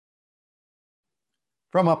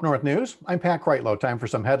From Up North News, I'm Pat Kreitlow. Time for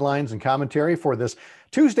some headlines and commentary for this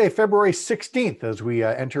Tuesday, February 16th, as we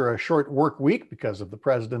enter a short work week because of the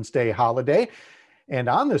President's Day holiday. And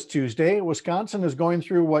on this Tuesday, Wisconsin is going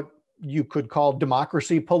through what you could call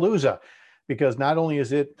democracy palooza, because not only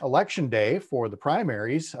is it election day for the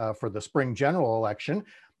primaries for the spring general election,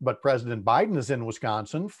 but President Biden is in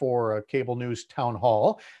Wisconsin for a cable news town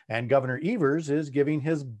hall, and Governor Evers is giving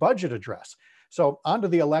his budget address. So on to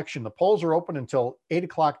the election. The polls are open until 8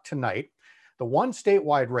 o'clock tonight. The one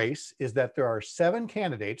statewide race is that there are 7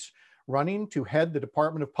 candidates running to head the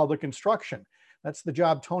Department of Public Instruction. That's the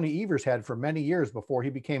job Tony Evers had for many years before he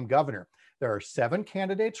became governor. There are 7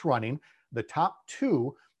 candidates running. The top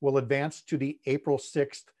 2 will advance to the April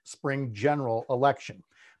 6th spring general election.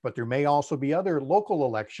 But there may also be other local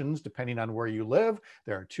elections depending on where you live.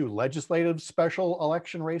 There are 2 legislative special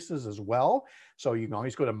election races as well. So you can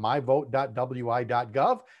always go to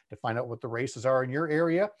myvote.wi.gov to find out what the races are in your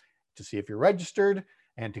area, to see if you're registered,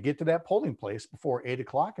 and to get to that polling place before 8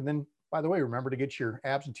 o'clock. And then, by the way, remember to get your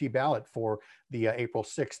absentee ballot for the April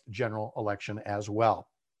 6th general election as well.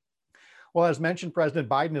 Well, as mentioned, President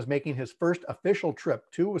Biden is making his first official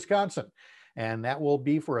trip to Wisconsin, and that will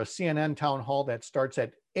be for a CNN town hall that starts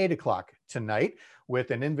at 8 o'clock tonight with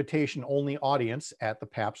an invitation-only audience at the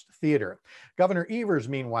Pabst Theater. Governor Evers,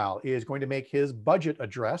 meanwhile, is going to make his budget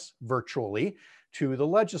address virtually to the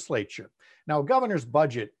legislature. Now, a governor's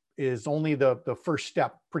budget is only the first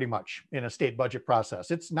step, pretty much, in a state budget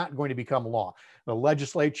process. It's not going to become law. The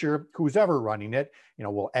legislature, who's ever running it,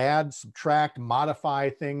 will add, subtract, modify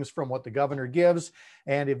things from what the governor gives,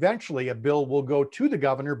 and eventually a bill will go to the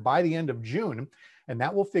governor by the end of June, and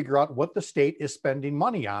that will figure out what the state is spending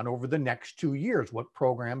money on over the next 2 years, what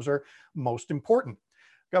programs are most important.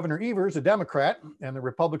 Governor Evers, a Democrat, and the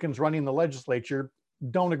Republicans running the legislature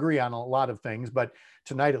don't agree on a lot of things, but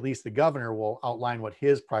tonight at least the governor will outline what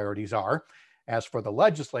his priorities are. As for the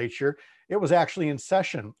legislature, it was actually in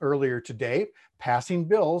session earlier today, passing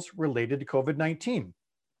bills related to COVID-19.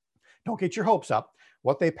 Don't get your hopes up.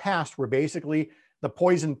 What they passed were basically the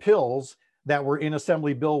poison pills that were in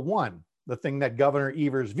Assembly Bill 1, the thing that Governor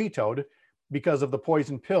Evers vetoed because of the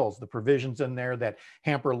poison pills, the provisions in there that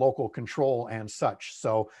hamper local control and such.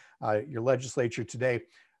 So your legislature today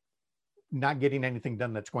not getting anything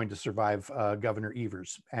done that's going to survive Governor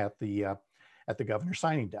Evers at the governor's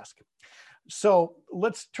signing desk. So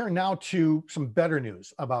let's turn now to some better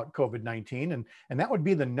news about COVID-19, and that would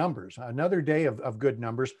be the numbers. Another day of good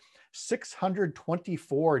numbers,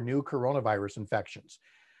 624 new coronavirus infections.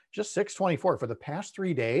 Just 624 for the past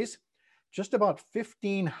 3 days, just about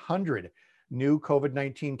 1,500 new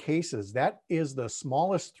COVID-19 cases. That is the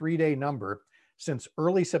smallest 3-day number since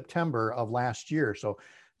early September of last year. So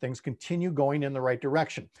things continue going in the right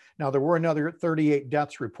direction. Now, there were another 38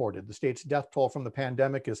 deaths reported. The state's death toll from the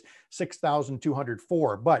pandemic is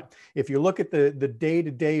 6,204. But if you look at the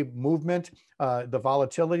day-to-day movement, the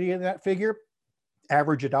volatility in that figure,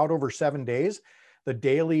 average it out over 7 days, the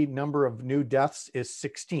daily number of new deaths is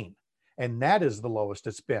 16. And that is the lowest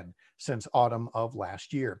it's been since autumn of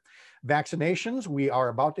last year. Vaccinations, we are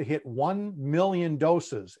about to hit 1 million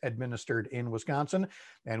doses administered in Wisconsin,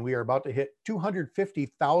 and we are about to hit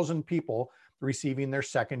 250,000 people receiving their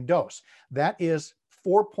second dose. That is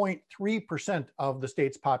 4.3% of the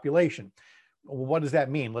state's population. What does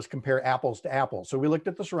that mean? Let's compare apples to apples. So we looked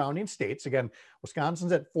at the surrounding states. Again,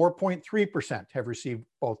 Wisconsin's at 4.3% have received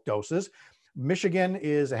both doses. Michigan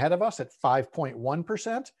is ahead of us at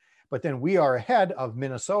 5.1%. But then we are ahead of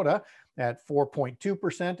Minnesota at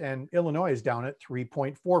 4.2%, and Illinois is down at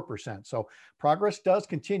 3.4%. So progress does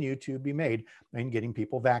continue to be made in getting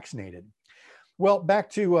people vaccinated. Well, back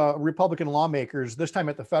to Republican lawmakers, this time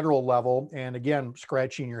at the federal level, and again,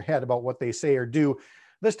 scratching your head about what they say or do.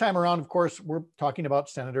 This time around, of course, we're talking about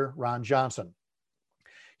Senator Ron Johnson.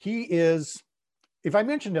 He is, if I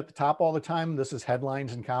mentioned at the top all the time, this is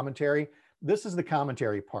headlines and commentary, this is the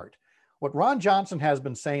commentary part. What Ron Johnson has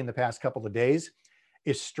been saying the past couple of days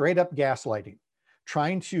is straight up gaslighting,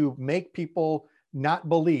 trying to make people not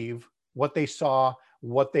believe what they saw,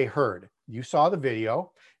 what they heard. You saw the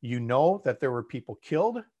video. You know that there were people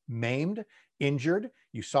killed, maimed, injured.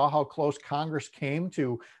 You saw how close Congress came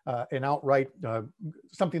to an outright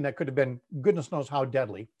something that could have been goodness knows how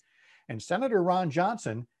deadly. And Senator Ron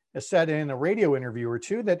Johnson has said in a radio interview or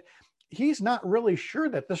two that he's not really sure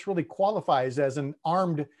that this really qualifies as an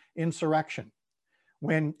armed insurrection,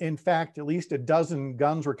 when in fact, at least a dozen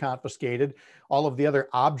guns were confiscated, all of the other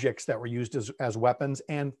objects that were used as weapons,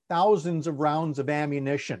 and thousands of rounds of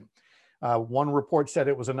ammunition. One report said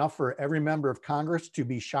it was enough for every member of Congress to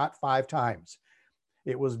be shot 5 times.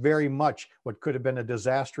 It was very much what could have been a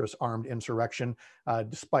disastrous armed insurrection,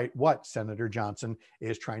 despite what Senator Johnson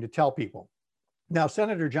is trying to tell people. Now,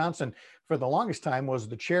 Senator Johnson, for the longest time, was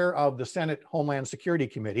the chair of the Senate Homeland Security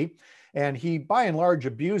Committee, and he, by and large,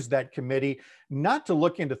 abused that committee not to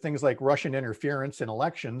look into things like Russian interference in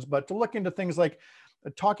elections, but to look into things like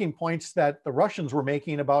talking points that the Russians were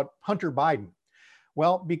making about Hunter Biden.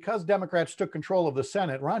 Well, because Democrats took control of the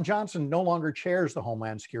Senate, Ron Johnson no longer chairs the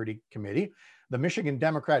Homeland Security Committee. The Michigan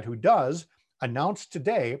Democrat who does announced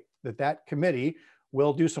today that that committee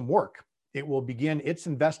will do some work. It will begin its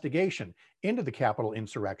investigation into the Capitol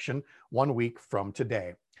insurrection 1 week from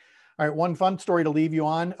today. All right, one fun story to leave you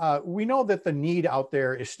on. We know that the need out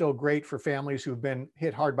there is still great for families who've been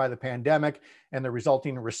hit hard by the pandemic and the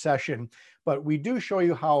resulting recession, but we do show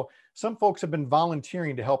you how some folks have been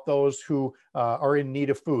volunteering to help those who are in need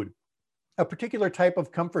of food, a particular type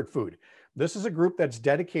of comfort food. This is a group that's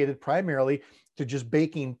dedicated primarily to just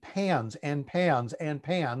baking pans and pans and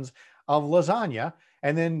pans of lasagna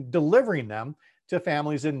and then delivering them to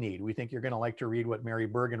families in need. We think you're going to like to read what Mary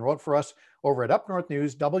Bergen wrote for us over at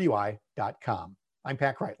upnorthnewswi.com. I'm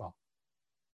Pat Kreitlow.